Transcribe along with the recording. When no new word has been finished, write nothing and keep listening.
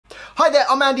Hi there,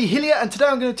 I'm Andy Hillier and today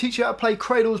I'm going to teach you how to play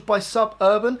Cradles by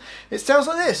Suburban. It sounds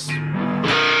like this.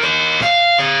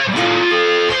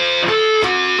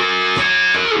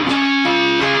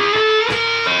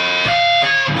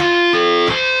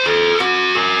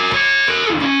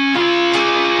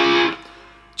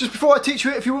 Just before I teach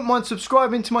you it, if you wouldn't mind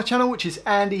subscribing to my channel, which is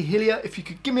Andy Hillier, if you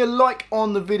could give me a like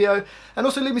on the video and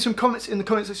also leave me some comments in the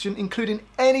comment section, including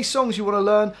any songs you want to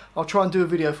learn, I'll try and do a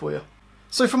video for you.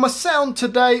 So for my sound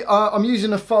today, I'm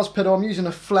using a fuzz pedal. I'm using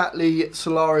a Flatley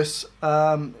Solaris.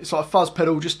 It's like a fuzz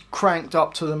pedal just cranked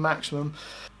up to the maximum.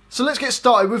 So let's get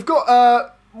started. We've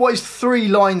got what is 3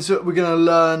 lines that we're going to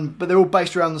learn, but they're all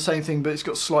based around the same thing, but it's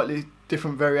got slightly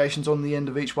different variations on the end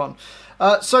of each one.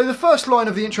 So the first line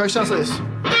of the intro sounds like this.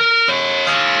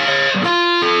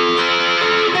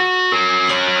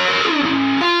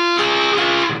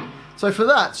 So for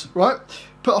that, right,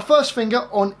 put our first finger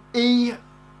on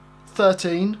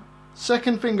E13,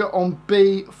 second finger on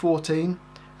B14,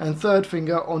 and third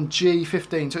finger on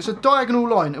G15. So it's a diagonal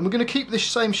line, and we're going to keep this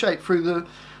same shape through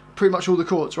pretty much all the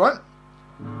chords, right?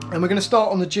 And we're going to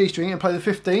start on the G string and play the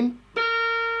 15,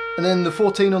 and then the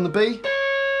 14 on the B,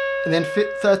 and then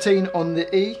 13 on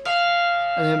the E,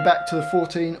 and then back to the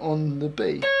 14 on the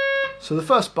B. So the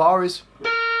first bar is,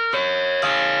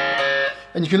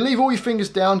 and you can leave all your fingers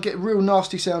down, get a real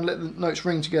nasty sound, let the notes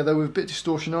ring together with a bit of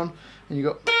distortion on, and you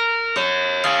got.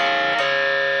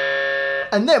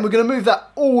 And then we're going to move that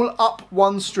all up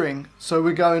one string. So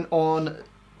we're going on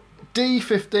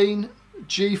D15,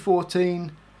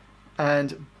 G14,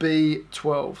 and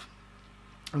B12.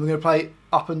 And we're going to play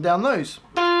up and down those.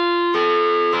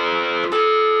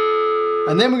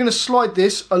 And then we're going to slide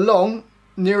this along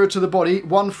nearer to the body,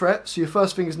 1 fret. So your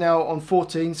first finger's now on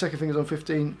 14, second finger's on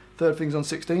 15, third finger's on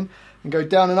 16, and go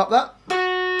down and up that.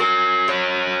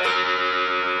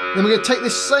 Then we're going to take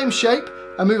this same shape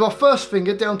and move our first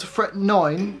finger down to fret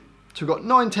 9. So we've got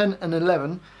 9, 10 and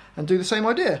 11, and do the same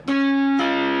idea.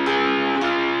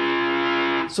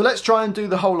 So let's try and do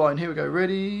the whole line. Here we go,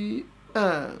 ready,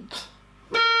 and...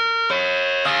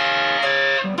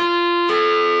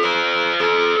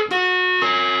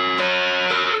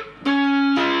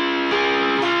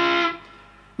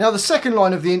 Now the second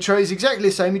line of the intro is exactly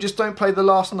the same, you just don't play the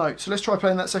last note. So let's try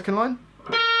playing that second line.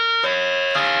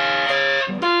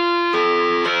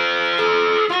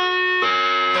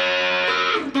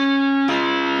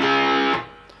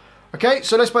 Okay,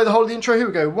 so let's play the whole of the intro. Here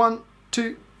we go. 1,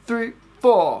 2, 3,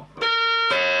 4.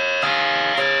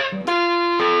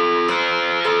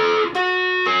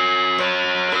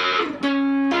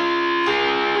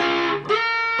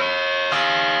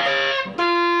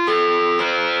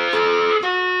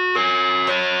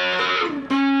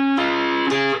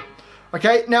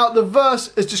 Okay, now the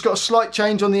verse has just got a slight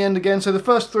change on the end again, so the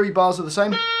first 3 bars are the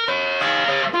same.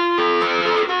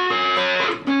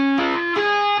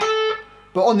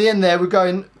 But on the end there, we're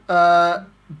going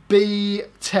B10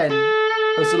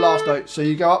 as the last note. So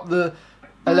you go up the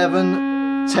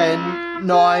 11, 10,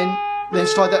 9, then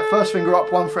slide that first finger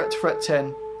up 1 fret to fret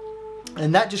 10.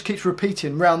 And that just keeps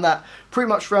repeating round that, pretty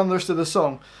much around the rest of the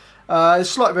song. There's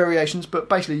slight variations, but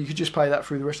basically you could just play that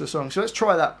through the rest of the song. So let's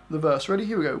try that, the verse. Ready?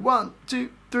 Here we go. 1, 2,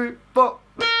 3, 4.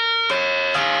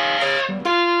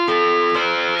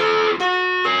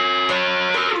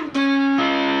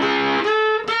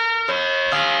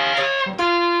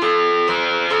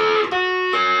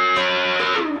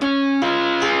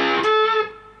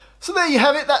 So there you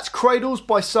have it. That's Cradles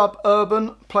by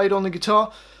Suburban, played on the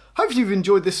guitar. Hopefully you've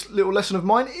enjoyed this little lesson of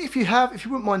mine. If you have, if you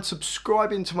wouldn't mind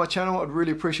subscribing to my channel, I'd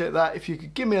really appreciate that. If you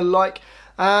could give me a like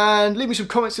and leave me some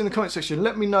comments in the comment section.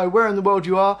 Let me know where in the world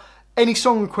you are. Any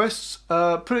song requests,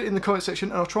 put it in the comment section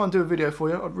and I'll try and do a video for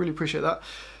you. I'd really appreciate that.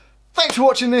 Thanks for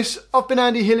watching this. I've been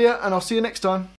Andy Hillier and I'll see you next time.